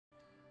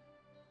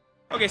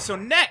Okay, so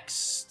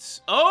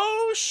next.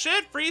 Oh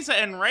shit,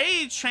 Frieza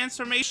Enraged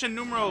transformation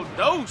numero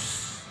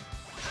dos.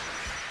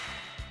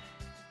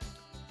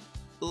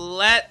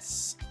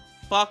 Let's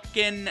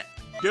fucking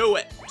do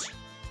it.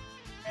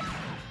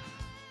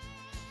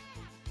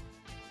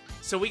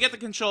 So we get to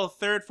control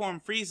third form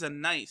Frieza,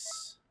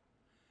 nice.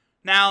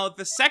 Now,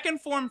 the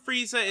second form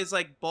Frieza is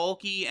like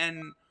bulky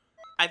and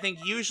I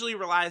think usually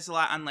relies a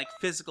lot on like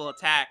physical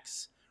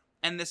attacks.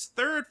 And this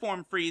third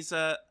form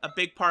Frieza, a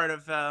big part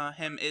of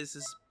him is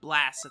his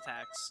blast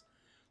attacks.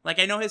 Like,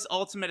 I know his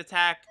ultimate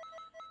attack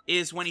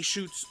is when he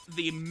shoots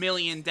the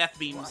million death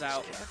beams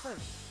out.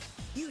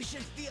 You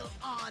should feel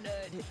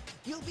honored.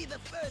 You'll be the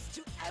first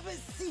to ever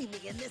see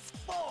me in this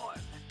form.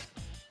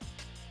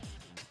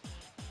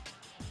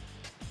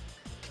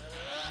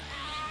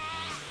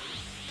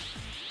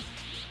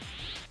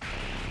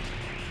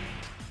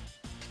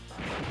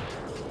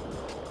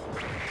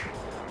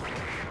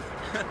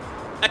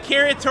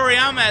 Akira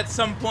Toriyama at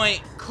some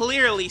point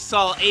clearly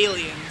saw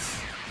aliens.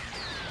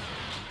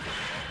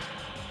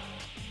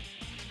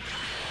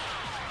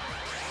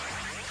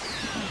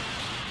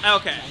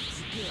 Okay.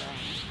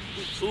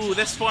 Ooh,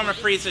 this form of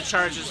Frieza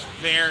charge is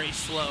very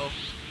slow.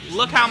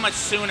 Look how much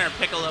sooner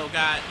Piccolo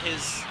got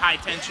his high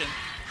tension.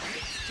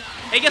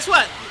 Hey, guess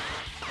what?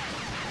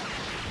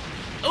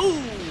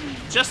 Ooh,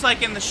 just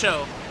like in the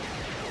show.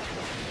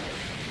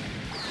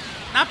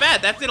 Not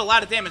bad, that did a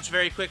lot of damage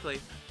very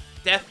quickly.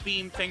 Death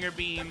Beam, Finger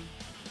Beam.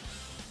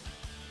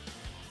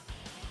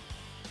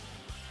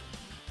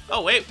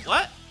 Oh, wait,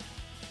 what?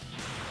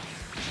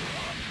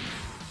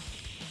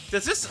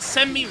 Does this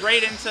send me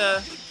right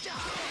into...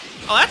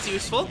 Oh, that's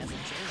useful.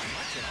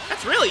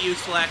 That's really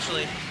useful,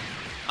 actually.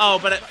 Oh,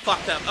 but it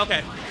fucked up.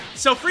 Okay.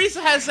 So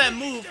Frieza has that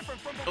move...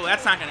 Oh,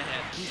 that's not gonna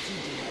hit.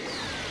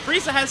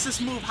 Frieza has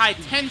this move, High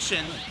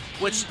Tension,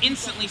 which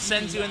instantly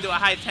sends you into a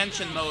high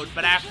tension mode,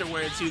 but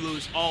afterwards you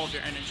lose all of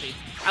your energy.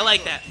 I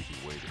like that.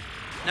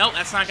 Nope,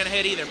 that's not gonna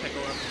hit either,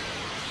 Piccolo.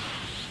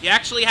 You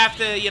actually have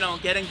to, you know,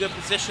 get in good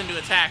position to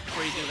attack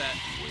before you do that.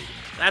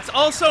 That's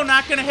also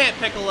not gonna hit,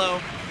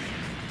 Piccolo.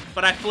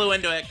 But I flew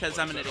into it because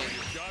I'm an idiot.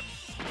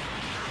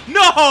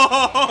 No!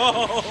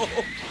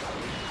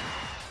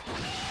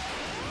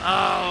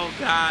 Oh,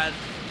 God.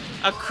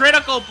 A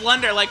critical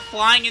blunder, like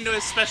flying into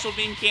his special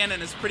beam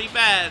cannon, is pretty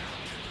bad.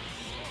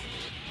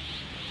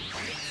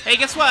 Hey,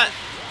 guess what?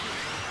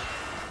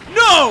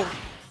 No!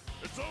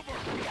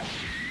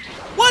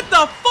 What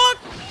the fuck?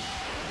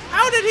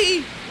 How did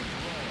he?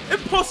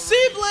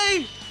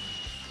 Impossible!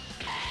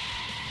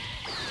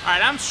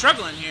 Alright, I'm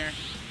struggling here.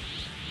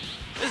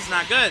 This is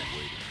not good.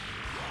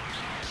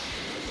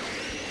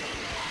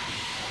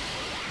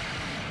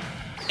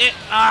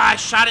 I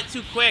shot it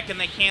too quick and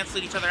they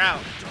canceled each other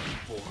out.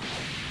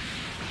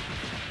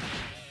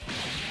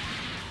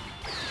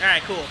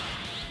 Alright, cool.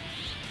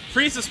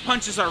 Frieza's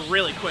punches are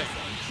really quick.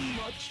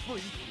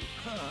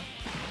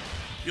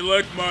 You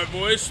like my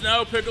voice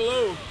now,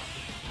 Piccolo?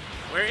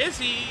 Where is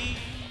he?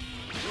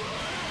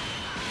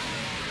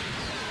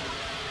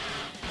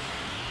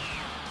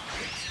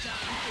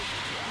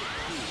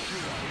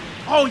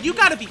 Oh, you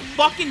gotta be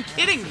fucking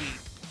kidding me.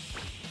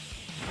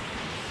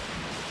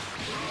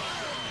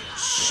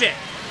 Shit.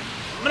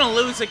 I'm gonna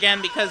lose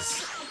again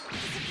because...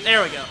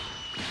 There we go.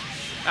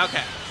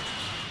 Okay.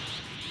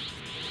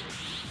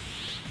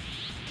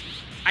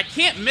 I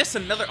can't miss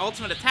another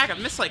ultimate attack. I've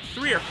missed like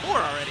 3 or 4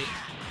 already.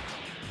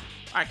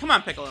 Alright, come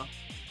on, Piccolo.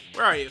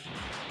 Where are you?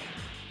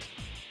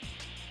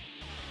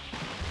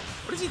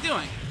 What is he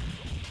doing?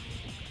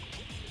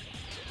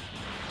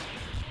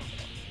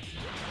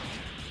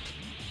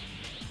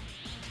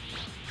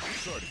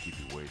 Sorry to keep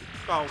you waiting.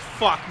 Oh,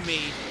 fuck me.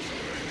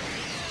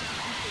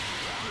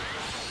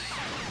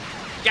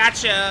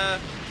 Gotcha!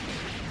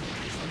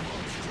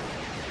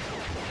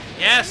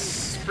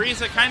 Yes,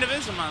 Frieza kind of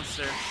is a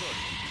monster.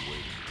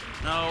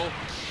 No.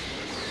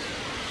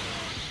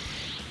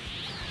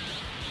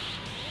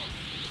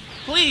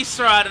 Please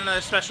throw out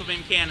another special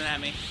beam cannon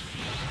at me.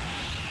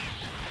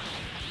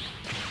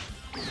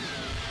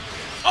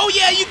 Oh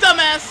yeah, you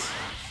dumbass!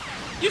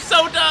 You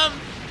so dumb!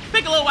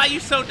 Piccolo, why you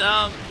so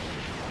dumb?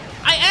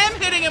 I am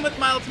hitting him with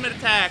my ultimate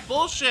attack.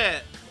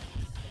 Bullshit.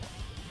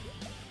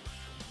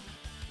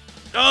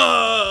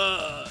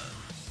 Ugh.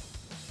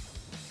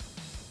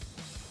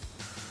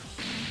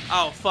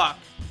 Oh, fuck.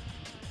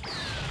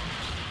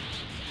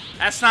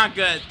 That's not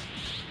good.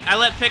 I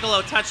let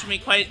Piccolo touch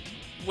me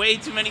way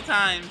too many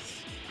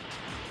times.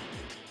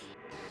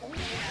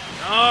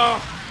 Oh.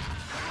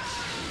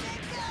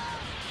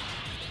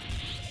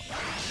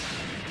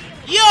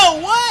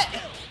 Yo, what?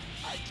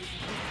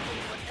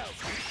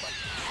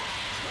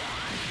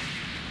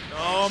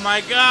 Oh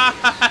my god.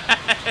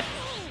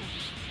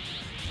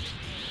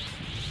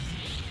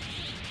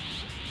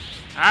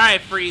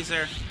 Alright,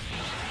 Freezer.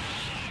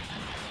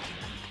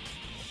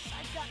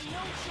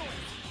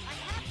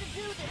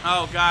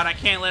 Oh god, I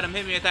can't let him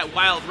hit me with that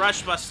wild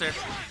rush buster.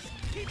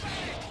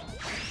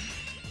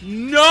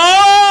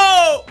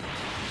 No!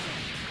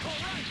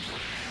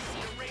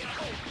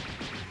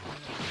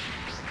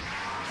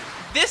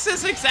 This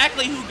is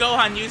exactly who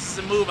Gohan uses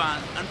a move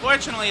on.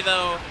 Unfortunately,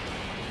 though,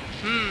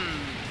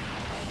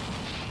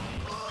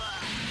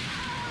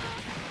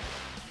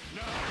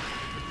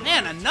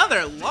 Man,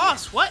 another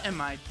loss. What am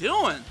I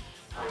doing?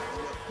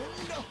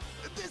 No,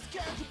 this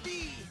can't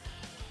be.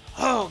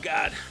 Oh,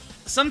 God.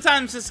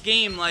 Sometimes this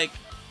game, like,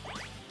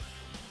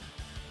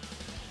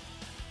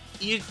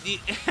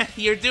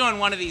 you're doing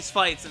one of these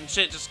fights and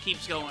shit just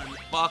keeps going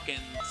fucking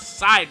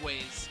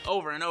sideways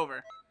over and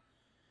over.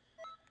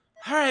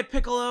 Alright,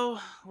 Piccolo.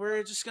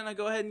 We're just gonna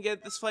go ahead and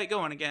get this fight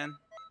going again.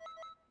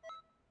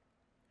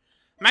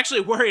 I'm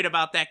actually worried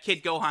about that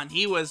kid Gohan.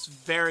 He was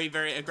very,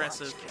 very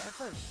aggressive.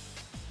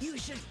 You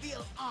should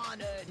feel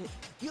honored.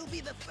 You'll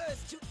be the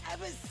first to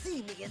ever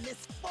see me in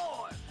this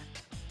form.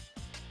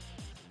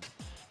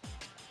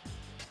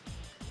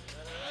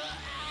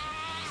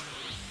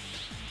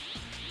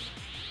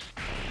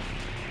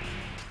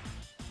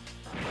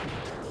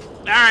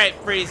 Alright,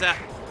 Frieza.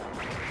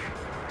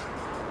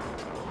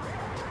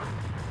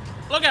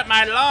 Look at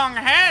my long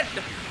head!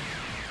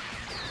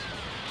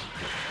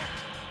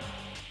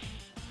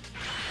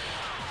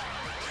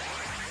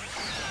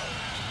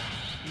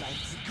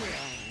 Let's go.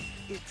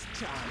 It's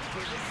time for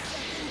the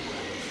second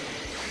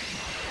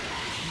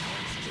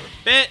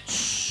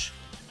Bitch!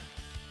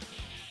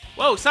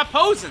 Whoa, stop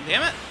posing,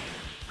 damn it!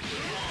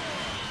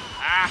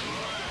 Ah.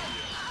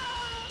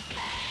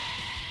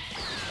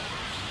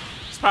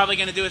 He's probably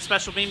gonna do a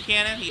special beam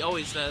cannon. He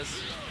always does.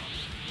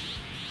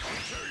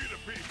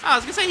 Oh, I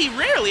was gonna say, he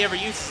rarely ever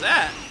uses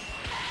that.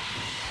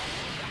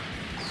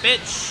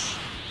 Bitch.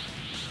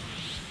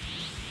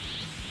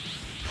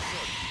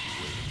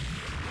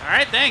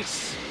 Alright,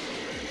 thanks.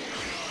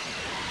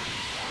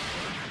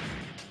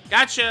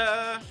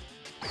 Gotcha.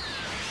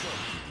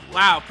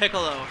 Wow,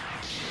 Piccolo.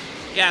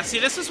 Yeah, see,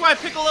 this is why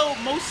Piccolo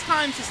most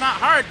times is not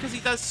hard, because he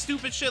does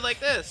stupid shit like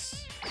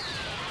this.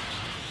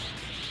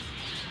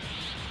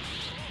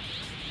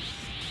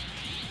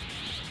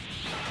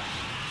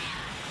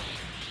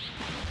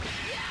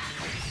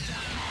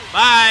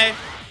 Bye.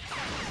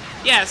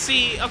 Yeah,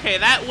 see, okay,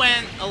 that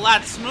went a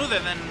lot smoother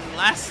than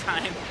last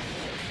time.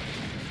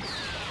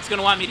 It's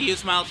gonna want me to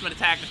use my ultimate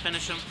attack to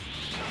finish him.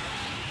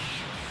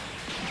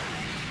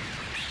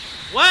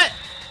 What?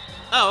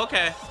 Oh,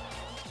 okay.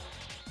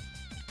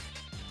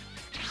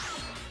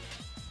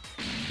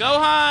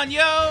 Gohan,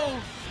 yo!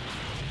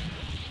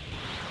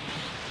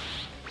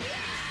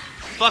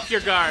 Fuck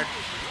your guard.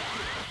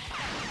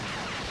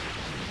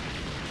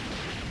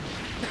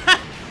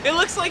 It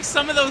looks like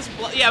some of those,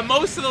 yeah,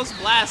 most of those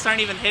blasts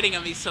aren't even hitting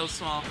him. He's so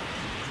small.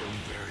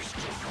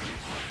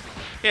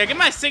 Yeah, get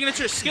my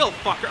signature skill,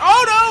 fucker.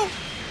 Oh, no!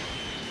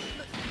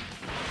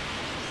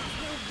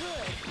 You're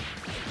good.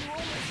 You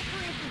almost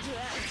sprinted to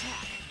that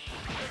attack.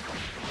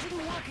 It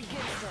didn't work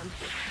against them.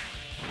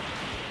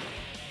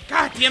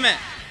 God damn it.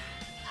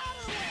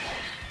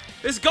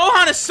 This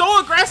Gohan is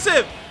so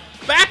aggressive!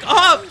 Back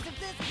up!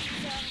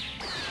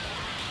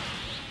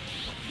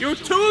 You're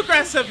too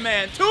aggressive,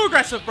 man. Too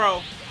aggressive,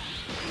 bro.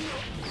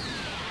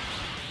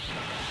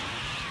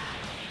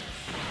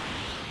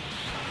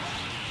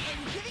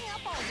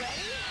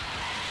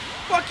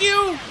 Fuck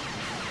you!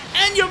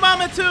 And your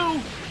mama too!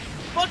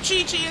 Fuck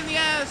Chi-Chi in the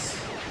ass!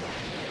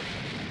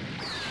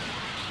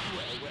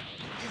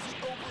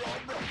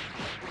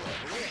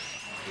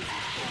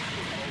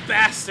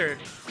 Bastard!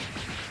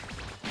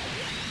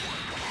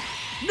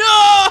 No!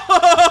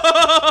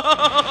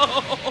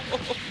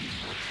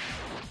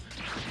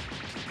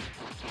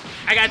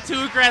 I got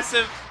too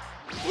aggressive.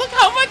 Look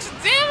how much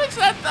damage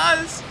that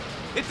does!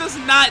 It does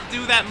not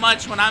do that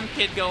much when I'm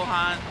Kid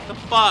Gohan. The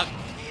fuck?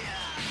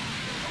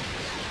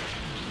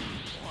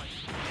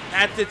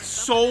 That did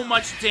so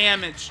much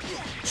damage.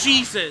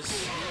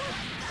 Jesus.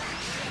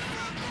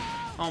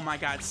 Oh my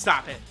god,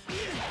 stop it.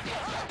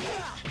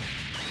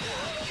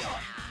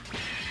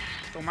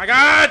 Oh my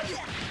god!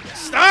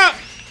 Stop!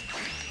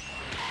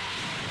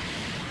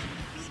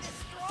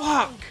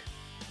 Fuck!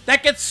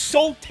 That gets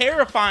so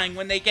terrifying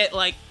when they get,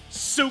 like,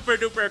 super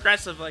duper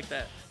aggressive like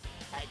that.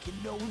 I can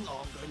no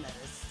longer let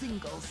a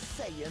single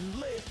Saiyan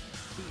live.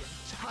 The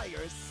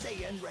entire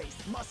Saiyan race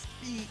must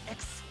be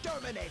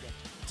exterminated.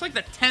 It's like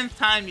the 10th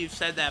time you've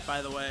said that,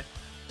 by the way.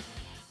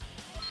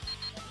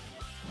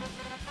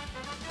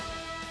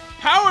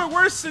 Power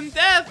worse than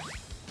death!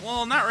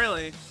 Well, not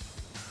really.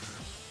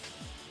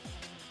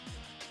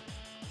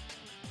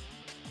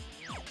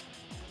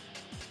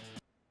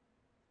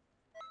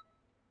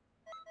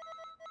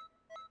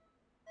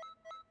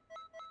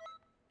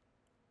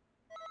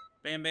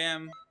 Bam,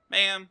 bam,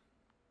 bam.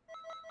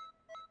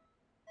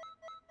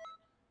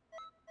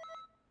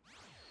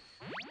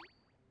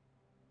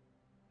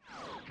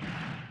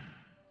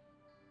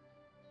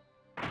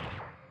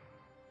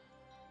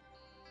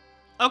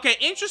 Okay,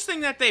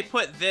 interesting that they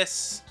put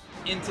this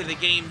into the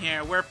game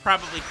here. We're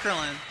probably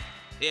Krillin.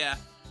 Yeah.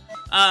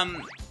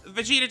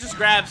 Vegeta just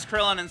grabs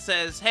Krillin and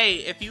says, hey,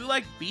 if you,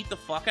 like, beat the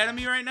fuck out of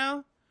me right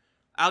now,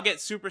 I'll get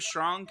super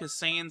strong, because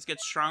Saiyans get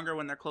stronger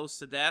when they're close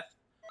to death,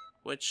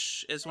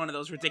 which is one of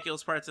those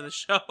ridiculous parts of the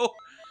show.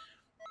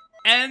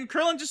 And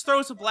Krillin just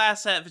throws a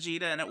blast at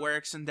Vegeta and it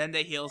works, and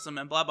Dende heals him,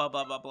 and blah, blah,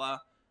 blah, blah, blah.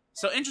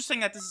 So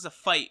interesting that this is a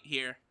fight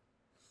here.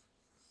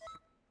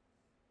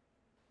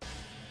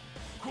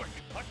 Quick,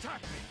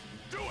 attack me!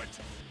 Do it!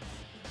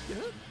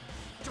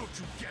 Don't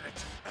you get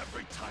it?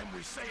 Every time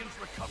we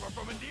Saiyans recover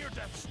from a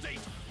near-death state,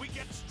 we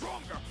get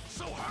stronger,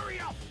 so hurry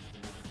up!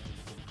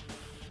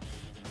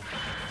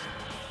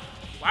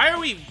 Why are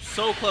we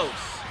so close?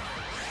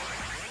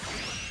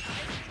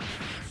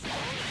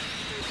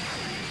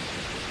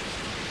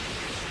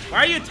 Why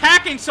are you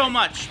attacking so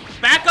much?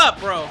 Back up,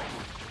 bro.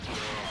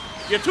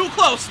 You're too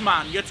close,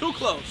 man. You're too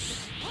close.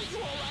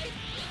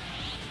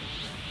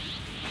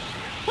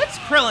 What's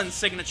Krillin's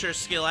signature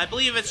skill? I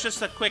believe it's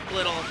just a quick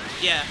little...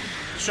 Yeah,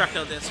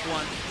 Destructo Disc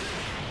 1.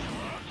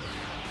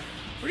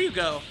 Where do you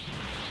go?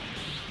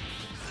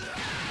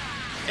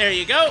 There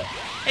you go.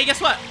 Hey, guess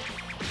what?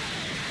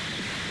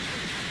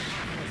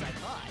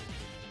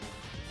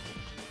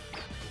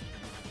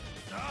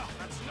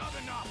 That's not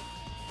enough!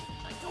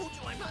 I told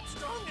you I'm not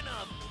strong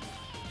enough.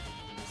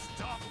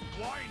 Stop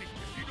whining!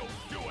 If you don't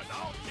do it,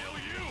 I'll kill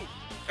you!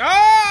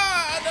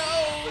 Ah,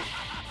 no!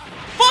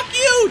 Fuck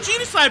you,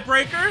 Genocide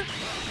Breaker!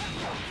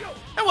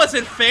 That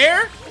wasn't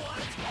fair!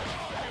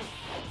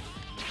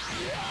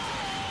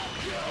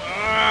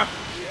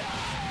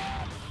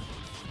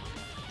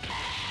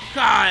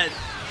 God,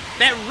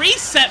 that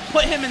reset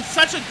put him in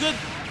such a good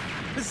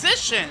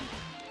position.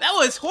 That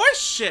was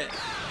horse shit.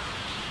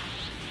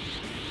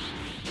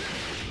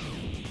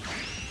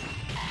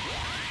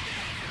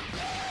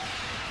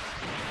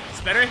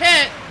 It's better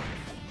hit.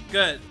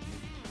 Good.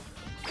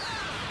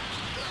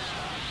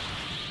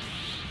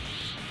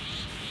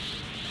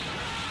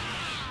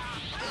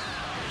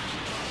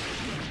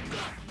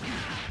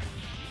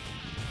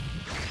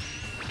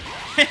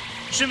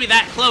 Shouldn't be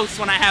that close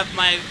when I have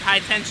my high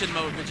tension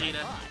mode,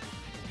 Vegeta.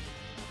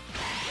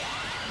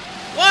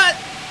 What?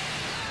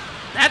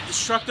 That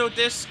Destructo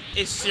Disc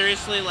is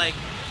seriously like,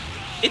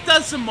 it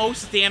does the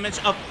most damage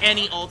of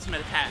any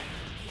ultimate attack.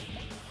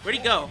 Where'd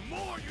he go?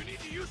 More! You need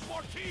to use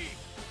more ki!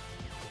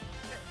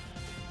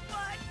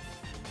 What?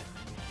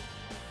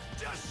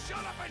 Just shut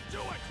up and do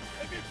it!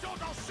 If you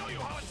don't, I'll show you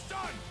how it's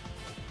done!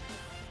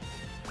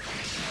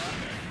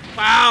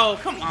 Wow,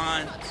 come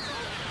on.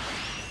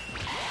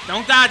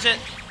 Don't dodge it.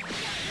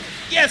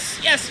 Yes,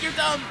 yes, you're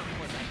dumb.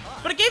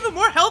 But it gave him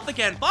more health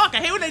again. Fuck, I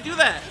hate when they do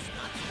that.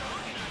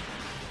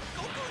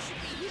 Goku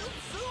should be healed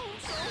soon,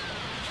 so...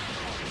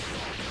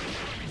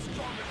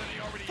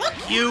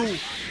 Fuck you.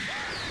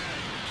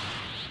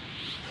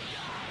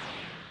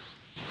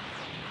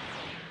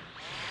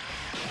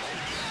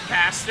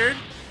 Bastard.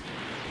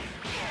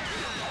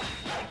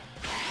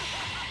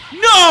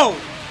 No!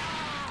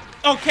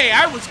 Okay,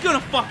 I was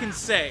gonna fucking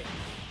say.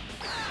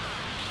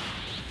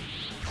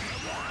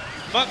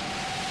 Fuck.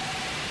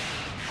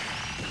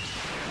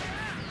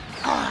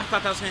 Oh, I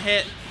thought that was gonna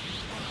hit.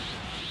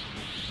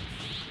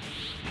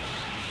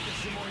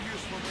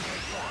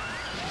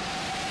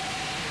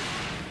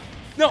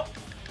 No.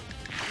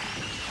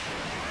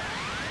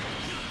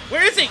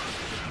 Where is he?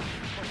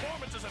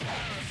 Performance is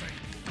embarrassing.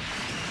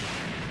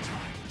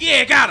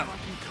 Yeah, got him. If I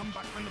can come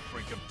back from the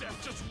brink of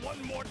death just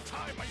one more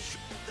time, I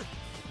should...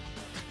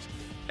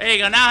 There you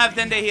go. Now I have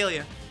Dende heal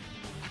you.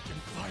 I can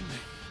finally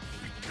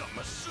become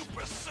a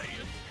Super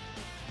Saiyan.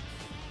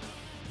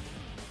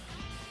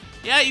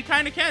 Yeah, you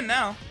kind of can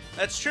now.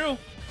 That's true.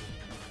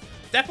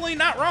 Definitely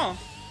not wrong.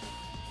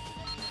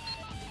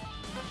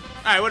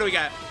 Alright, what do we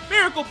got?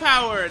 Miracle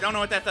Power! Don't know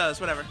what that does.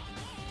 Whatever.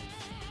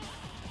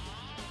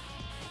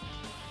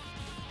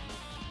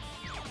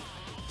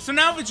 So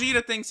now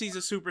Vegeta thinks he's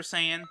a Super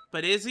Saiyan,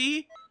 but is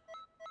he?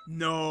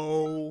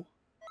 No.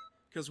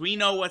 Because we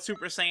know what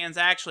Super Saiyans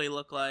actually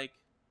look like.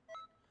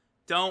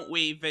 Don't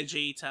we,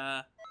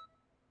 Vegeta?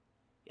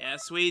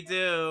 Yes, we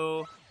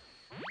do.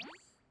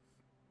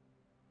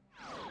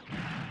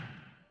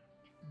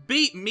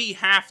 Beat me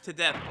half to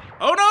death.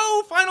 Oh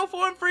no! Final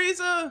form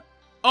Frieza!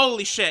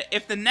 Holy shit.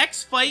 If the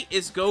next fight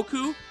is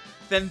Goku,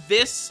 then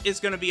this is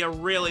going to be a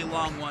really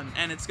long one.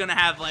 And it's going to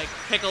have, like,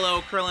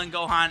 Piccolo, Krillin,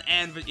 Gohan,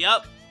 and...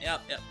 Yep.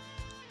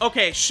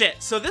 Okay,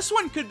 shit. So this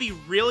one could be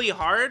really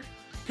hard,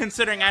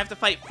 considering I have to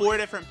fight 4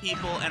 different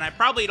people, and I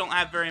probably don't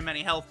have very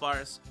many health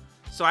bars.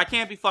 So I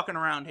can't be fucking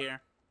around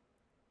here.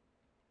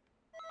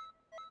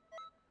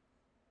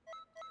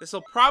 This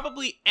will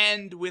probably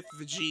end with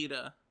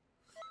Vegeta.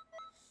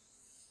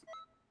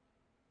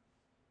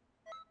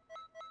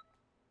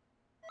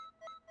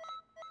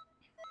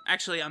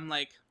 Actually, I'm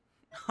like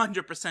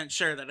 100%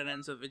 sure that it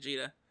ends with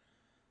Vegeta.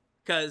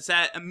 Because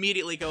that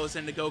immediately goes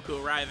into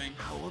Goku arriving.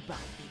 How about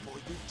before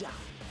you die,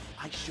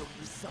 I show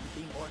you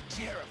something more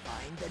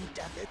terrifying than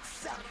death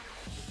itself?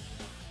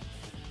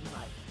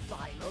 My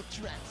final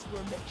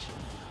transformation.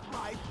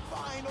 My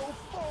final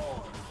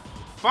form.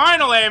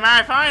 Finally,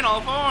 my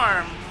final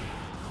form!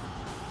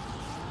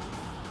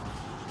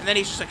 And then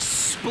he just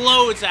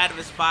explodes out of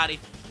his body.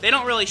 They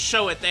don't really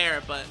show it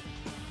there, but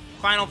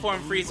final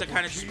form Frieza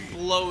kind of just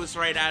blows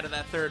right out of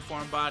that third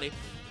form body.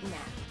 Now,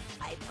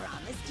 I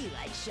promised you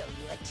I'd show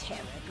you a terror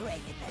greater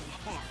than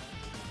hell.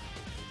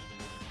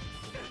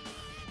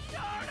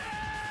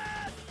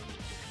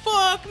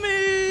 Fuck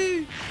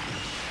me!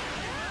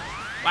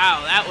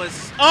 Wow, that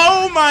was...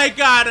 Oh my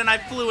god, and I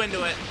flew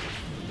into it.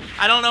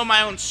 I don't know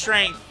my own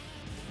strength.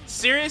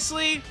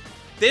 Seriously?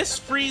 This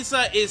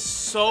Frieza is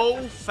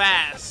so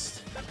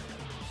fast.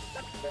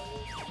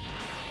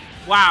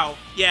 Wow.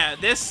 Yeah,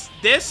 this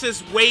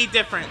is way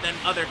different than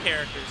other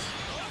characters.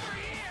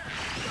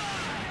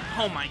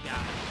 Oh my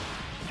god.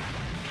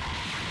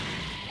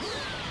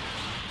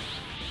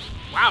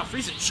 Wow,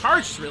 Frieza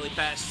charges really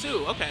fast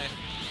too. Okay.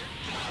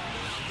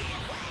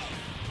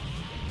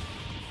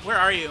 Where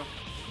are you?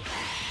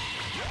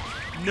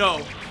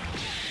 No.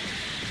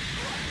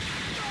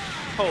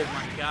 Oh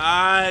my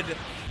god.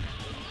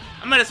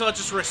 I might as well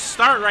just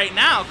restart right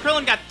now.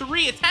 Krillin got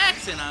 3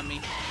 attacks in on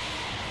me.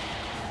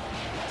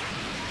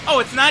 Oh,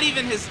 it's not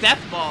even his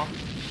death ball.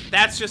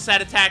 That's just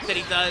that attack that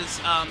he does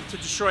to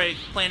destroy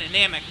Planet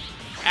Namek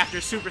after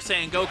Super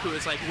Saiyan Goku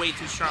is like way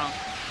too strong.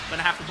 I'm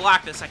gonna have to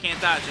block this. I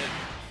can't dodge it.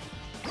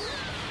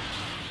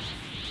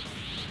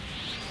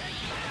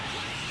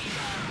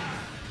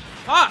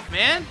 Fuck,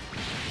 man.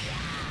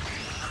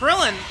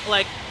 Krillin,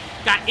 like,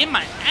 got in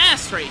my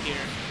ass right here.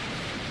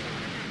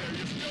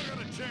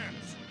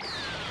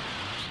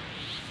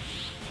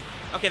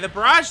 Okay, the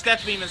Barrage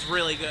Death Beam is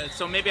really good,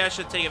 so maybe I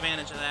should take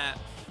advantage of that.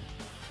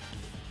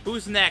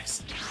 Who's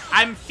next?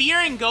 I'm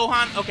fearing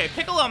Gohan. Okay,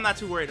 Piccolo I'm not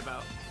too worried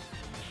about.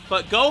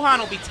 But Gohan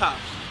will be tough.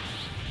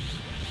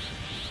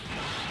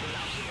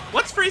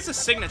 What's Frieza's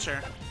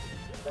signature?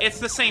 It's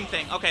the same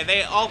thing.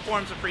 Okay, all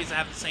forms of Frieza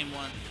have the same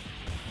one.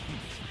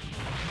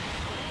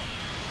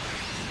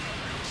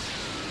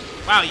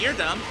 Wow, you're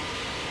dumb.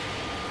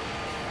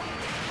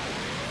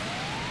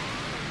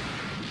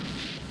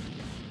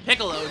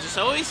 Piccolo just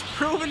always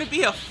proven to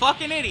be a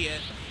fucking idiot.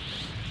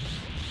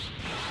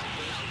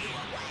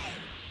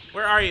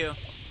 Where are you?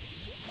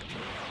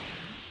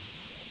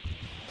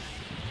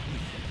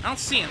 I don't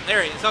see him.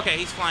 There he is. Okay,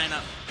 he's flying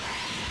up.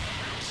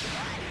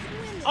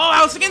 Oh,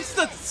 I was against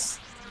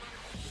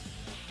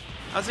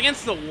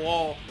the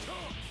wall.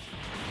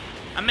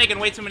 I'm making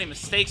way too many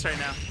mistakes right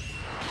now.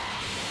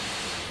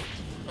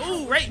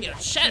 Ooh, right in your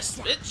chest,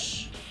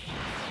 bitch.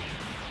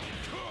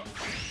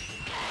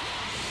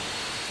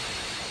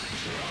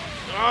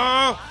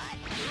 Oh.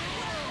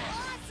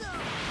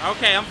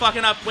 Okay, I'm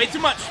fucking up way too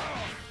much.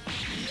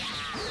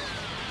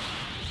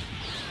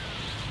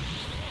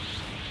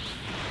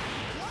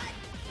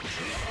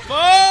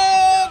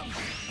 Fuck!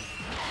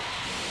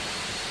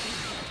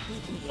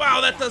 Wow,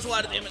 that does a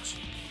lot of damage.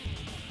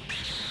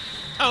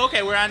 Oh,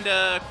 okay, we're on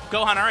to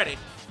Gohan already.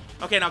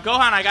 Okay, now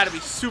Gohan, I gotta be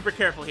super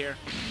careful here.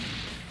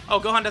 Oh,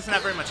 Gohan doesn't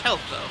have very much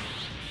health, though.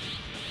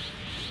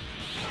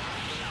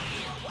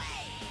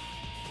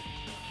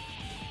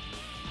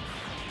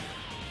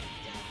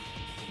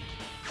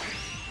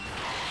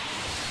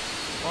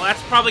 Well,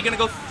 that's probably gonna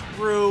go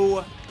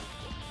through.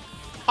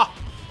 Ha.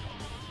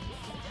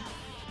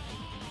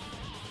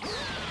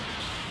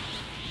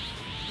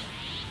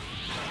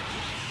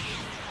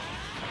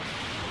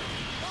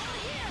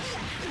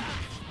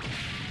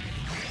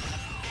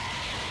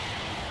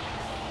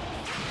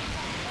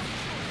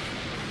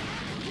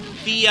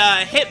 The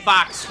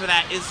hitbox for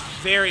that is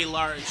very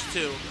large,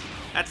 too.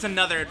 That's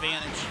another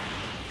advantage.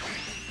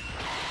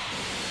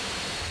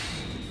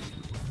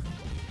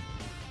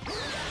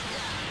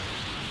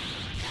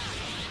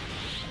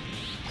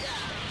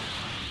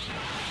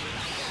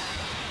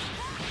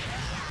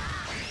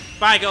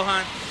 Bye,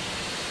 Gohan.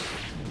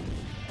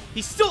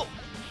 He's still...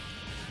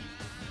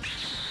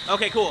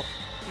 Okay, cool.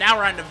 Now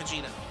we're on to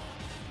Vegeta.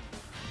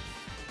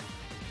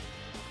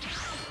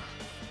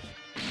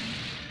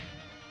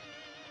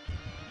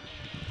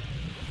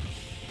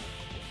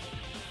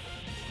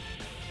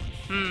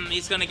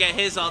 He's gonna get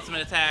his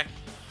ultimate attack.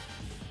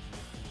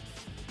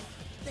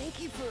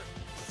 Thank you for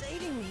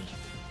saving me.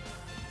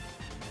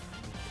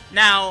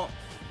 Now,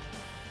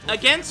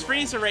 against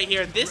Frieza right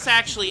here, this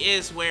actually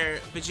is where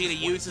Vegeta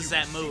uses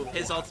that move.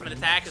 His ultimate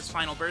attack, his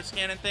final burst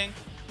cannon thing.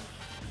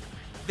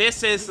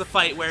 This is the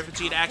fight where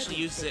Vegeta actually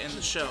uses it in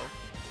the show.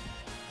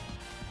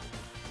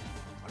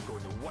 I'm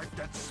going to wipe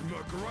that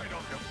smirk right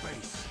off your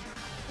face.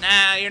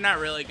 Nah, you're not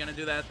really gonna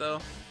do that, though.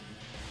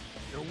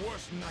 Your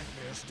worst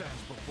nightmare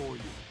stands before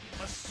you.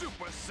 A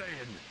Super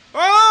Saiyan.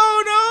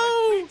 Oh, no!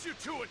 I beat you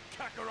to it,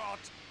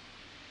 Kakarot.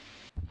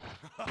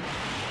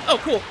 Oh,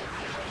 cool.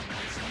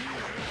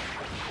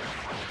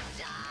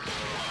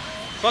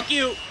 Fuck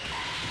you.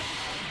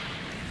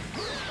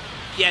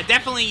 Yeah,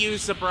 definitely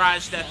use the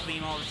Barrage Death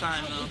Beam all the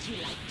time,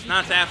 though.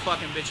 Not that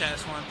fucking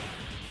bitch-ass one.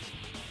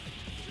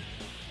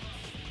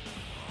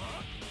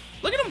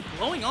 Look at him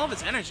blowing all of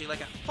his energy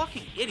like a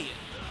fucking idiot.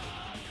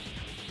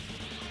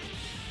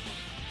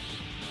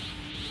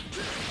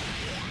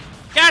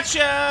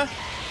 Gotcha!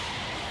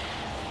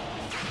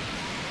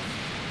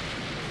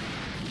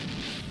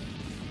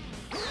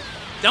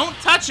 Don't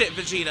touch it,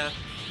 Vegeta.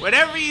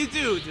 Whatever you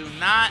do, do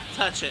not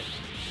touch it.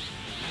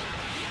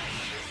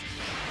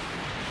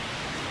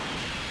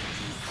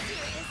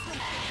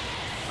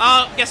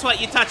 Oh, guess what?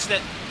 You touched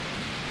it.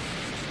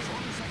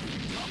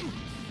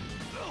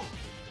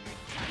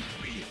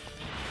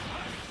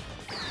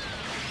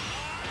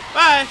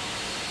 Bye!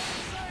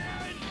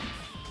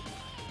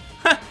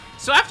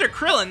 So after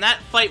Krillin, that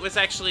fight was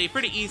actually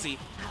pretty easy.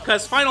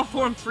 Because Final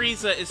Form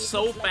Frieza is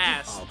so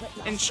fast,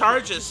 and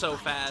charges so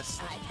fast,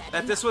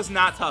 that this was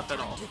not tough at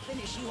all.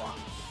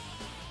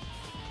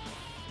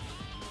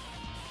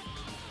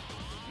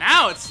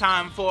 Now it's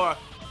time for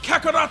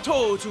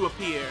Kakaroto to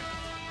appear.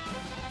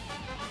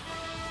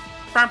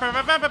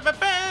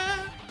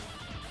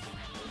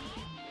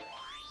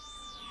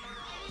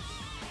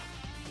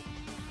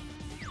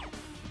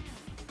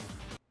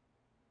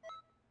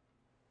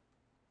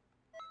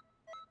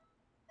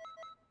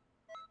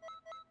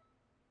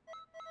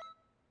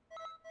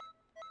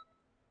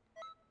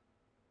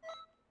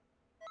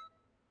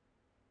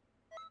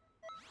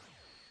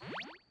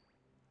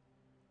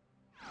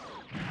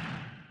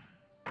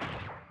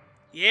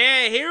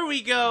 Yeah, here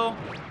we go.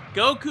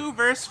 Goku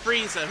versus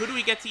Frieza. Who do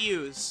we get to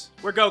use?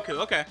 We're Goku,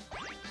 okay.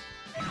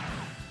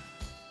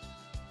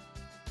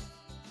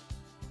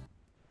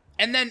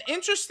 And then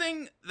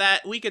interesting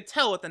that we could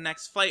tell what the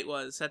next fight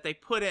was, that they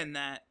put in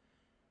that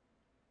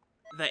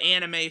the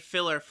anime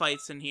filler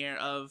fights in here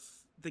of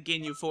the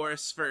Ginyu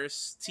Force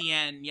versus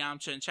Tien,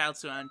 Yamcha, and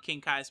Chaozu on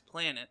King Kai's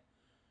planet.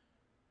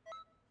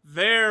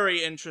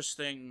 Very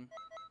interesting.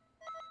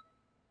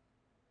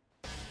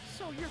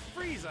 So you're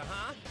Frieza,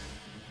 huh?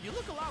 You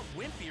look a lot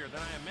wimpier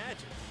than I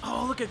imagined.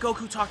 Oh, look at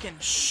Goku talking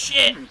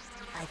shit!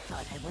 I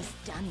thought I was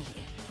done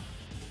here.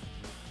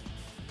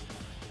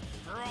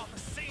 For all the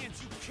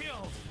Saiyans you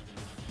killed.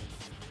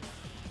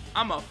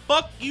 I'ma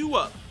fuck you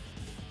up.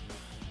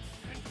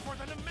 And for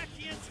the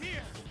Namekians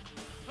here,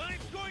 I'm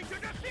going to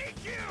defeat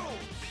you!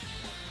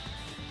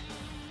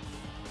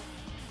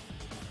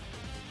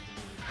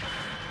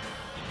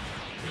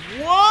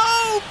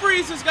 Whoa!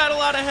 Frieza's got a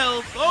lot of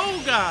health.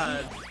 Oh,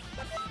 God.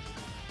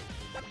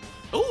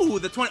 Ooh,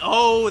 the 20.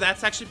 Oh,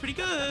 that's actually pretty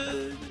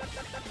good.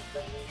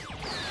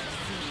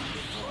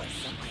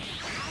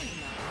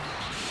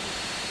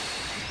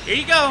 Here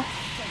you go.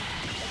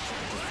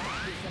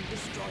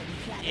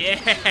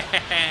 Yeah.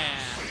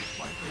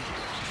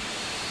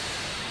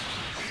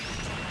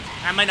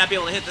 I might not be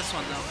able to hit this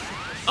one,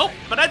 though. Oh,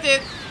 but I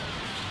did.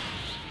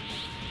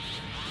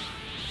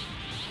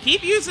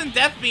 Keep using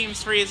death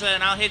beams, Frieza,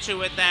 and I'll hit you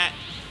with that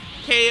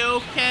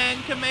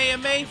Kaioken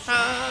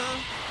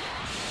Kamehameha.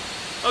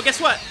 Oh, guess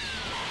what?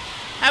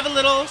 Have a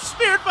little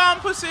spirit bomb,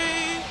 pussy!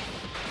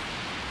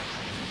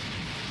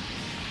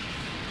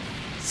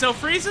 So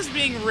Frieza's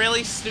being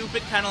really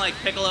stupid, kind of like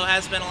Piccolo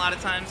has been a lot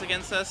of times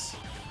against us,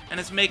 and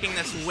it's making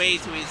this way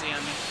too easy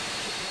on me.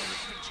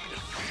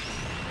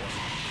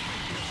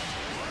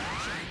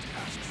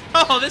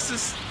 Oh, this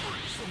is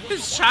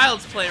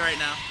child's play right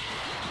now.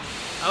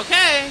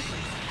 Okay,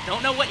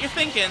 don't know what you're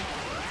thinking,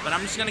 but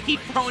I'm just gonna keep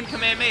throwing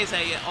Kamehamehas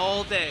at you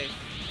all day.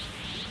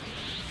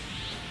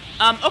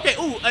 Okay,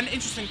 ooh, an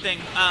interesting thing.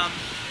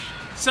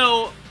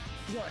 So,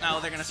 oh,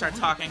 they're gonna start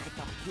talking.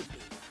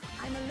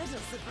 I'm a little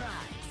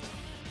surprised.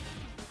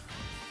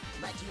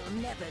 But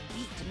you'll never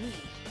beat me.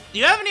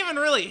 You haven't even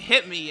really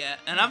hit me yet,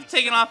 and I've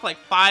taken off like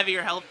 5 of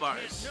your health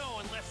bars. No,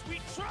 unless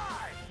we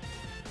try.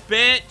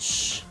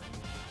 Bitch!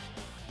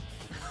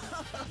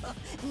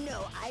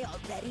 No, I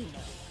already know.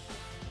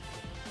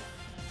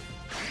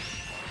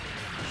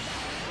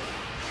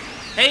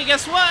 Hey,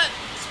 guess what?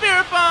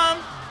 Spirit Bomb!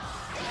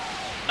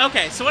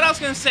 Okay, so what I was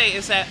gonna say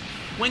is that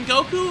when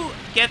Goku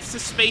gets the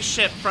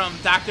spaceship from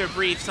Dr.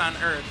 Briefs on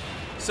Earth,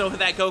 so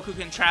that Goku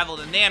can travel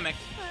to Namek,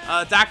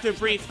 Dr.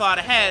 Brief thought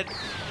ahead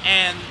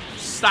and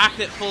stocked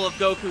it full of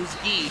Goku's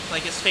gi,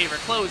 like his favorite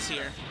clothes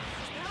here.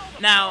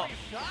 Now,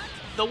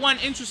 the one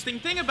interesting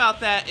thing about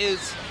that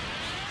is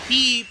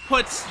he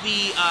puts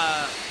the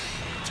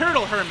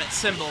Turtle Hermit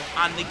symbol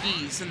on the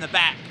gis in the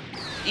back,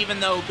 even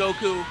though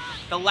Goku,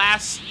 the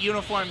last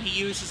uniform he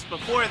uses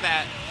before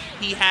that,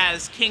 he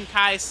has King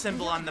Kai's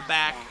symbol on the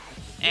back,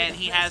 and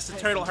he has the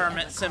Turtle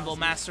Hermit symbol,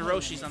 Master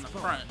Roshi's, on the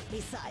front.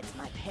 Besides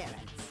my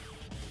parents.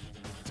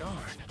 Darn.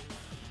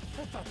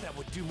 I thought that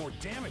would do more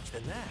damage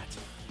than that.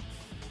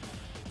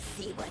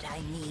 See what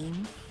I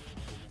mean?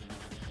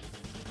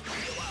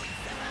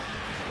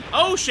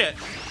 Oh shit!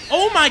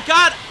 Oh my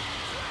god!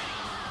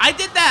 I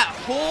did that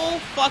whole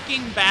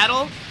fucking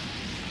battle,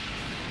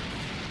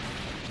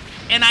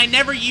 and I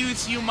never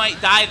used You Might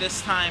Die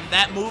this time.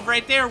 That move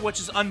right there, which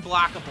is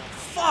unblockable.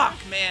 Fuck,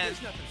 man.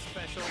 There's nothing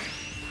special.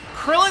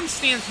 Krillin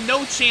stands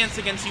no chance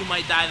against You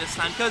Might Die this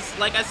time, because,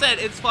 like I said,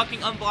 it's fucking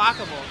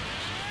unblockable.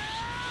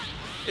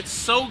 It's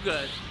so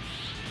good.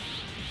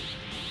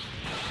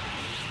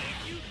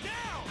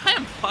 I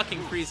am fucking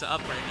Frieza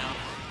up right now.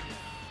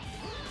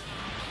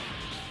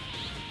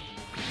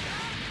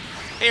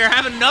 Here,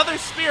 have another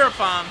Spirit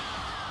Bomb.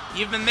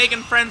 You've been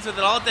making friends with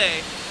it all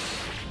day.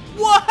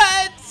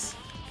 What?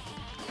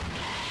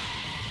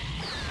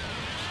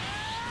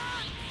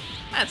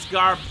 That's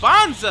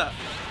Garbanza.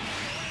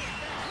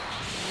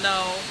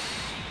 No.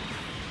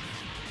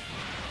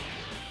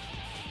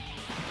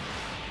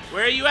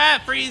 Where are you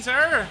at,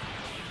 Freezer?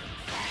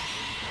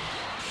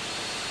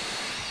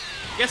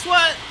 Guess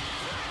what?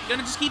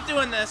 Gonna just keep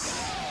doing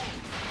this.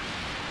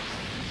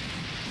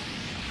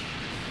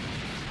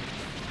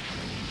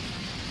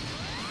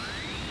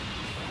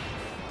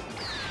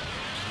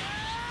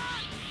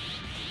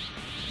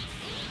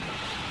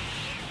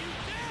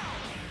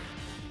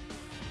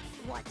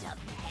 What a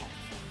mess.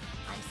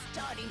 I'm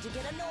starting to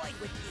get annoyed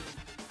with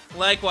you.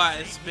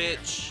 Likewise,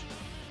 bitch.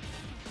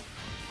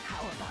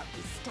 How about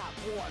we stop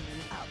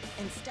warming up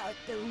and start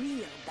the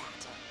real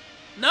battle?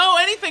 No,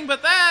 anything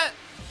but that.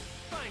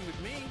 Fine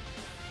with me.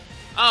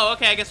 Oh,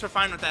 okay, I guess we're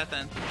fine with that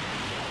then.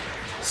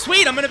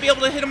 Sweet, I'm gonna be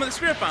able to hit him with a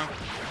Spirit Bomb.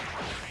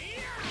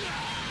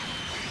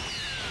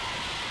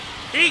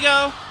 Here you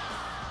go.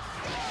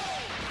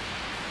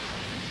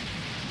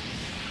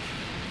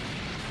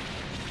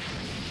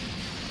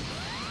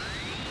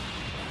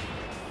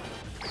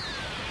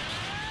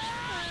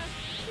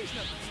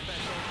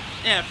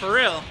 Yeah, for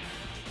real.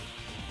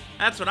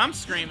 That's what I'm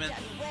screaming.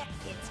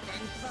 It's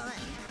been fun.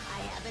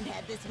 I haven't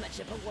had this much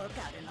of a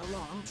workout in a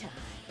long time.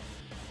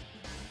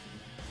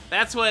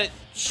 That's what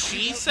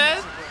she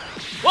said?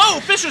 Whoa,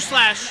 Fisher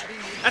Slash!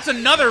 That's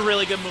another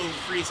really good move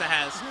Frieza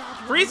has.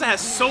 Frieza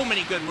has so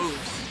many good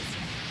moves.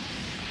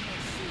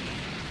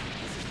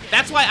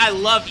 That's why I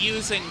love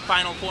using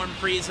Final Form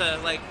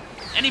Frieza. Like,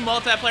 any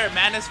multiplayer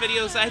madness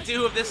videos I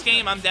do of this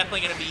game, I'm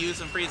definitely going to be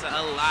using Frieza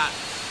a lot.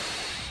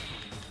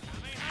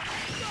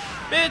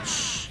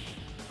 Bitch!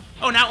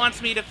 Oh, now it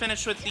wants me to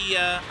finish with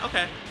the,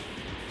 okay.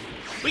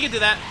 We can do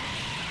that.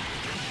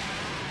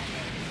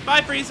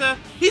 Bye, Frieza.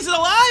 He's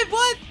alive,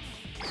 what?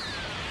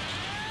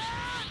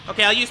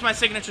 Okay, I'll use my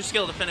signature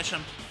skill to finish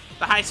him.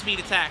 The high-speed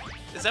attack.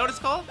 Is that what it's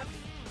called?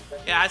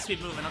 Yeah,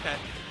 high-speed movement, okay.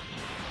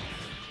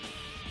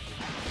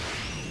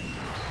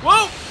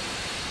 Whoa!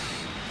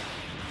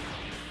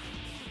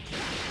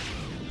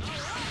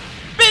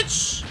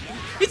 Bitch!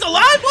 He's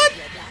alive, what?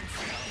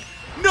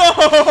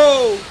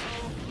 No!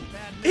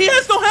 He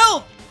has no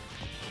health!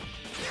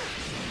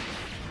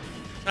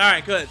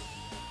 Alright, good.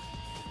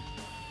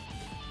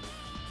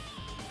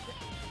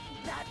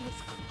 That was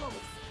close.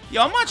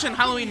 Yo, I'm watching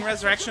Halloween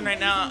Resurrection right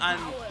now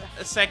on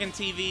a second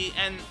TV,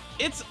 and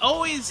it's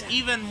always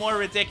even more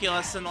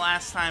ridiculous than the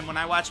last time when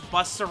I watched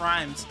Busta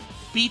Rhymes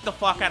beat the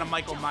fuck out of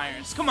Michael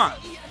Myers. Come on.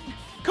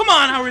 Come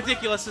on, how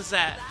ridiculous is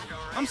that?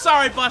 I'm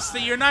sorry, Busta,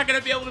 you're not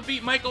gonna be able to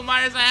beat Michael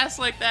Myers' ass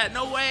like that.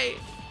 No way.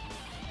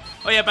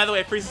 Oh yeah, by the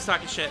way, Frieza's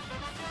talking shit.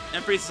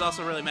 And Frieza's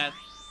also really mad.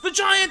 The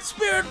giant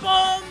spirit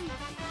bomb!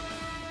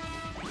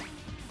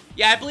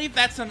 Yeah, I believe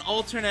that's an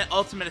alternate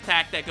ultimate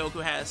attack that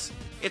Goku has.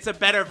 It's a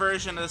better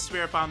version of the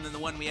Spirit Bomb than the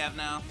one we have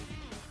now.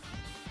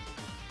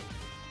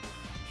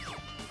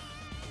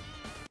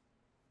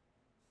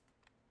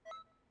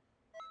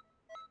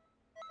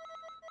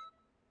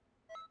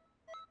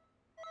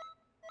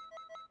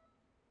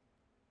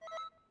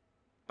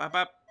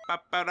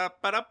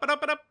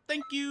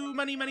 Thank you,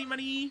 money, money,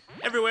 money,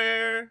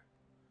 everywhere.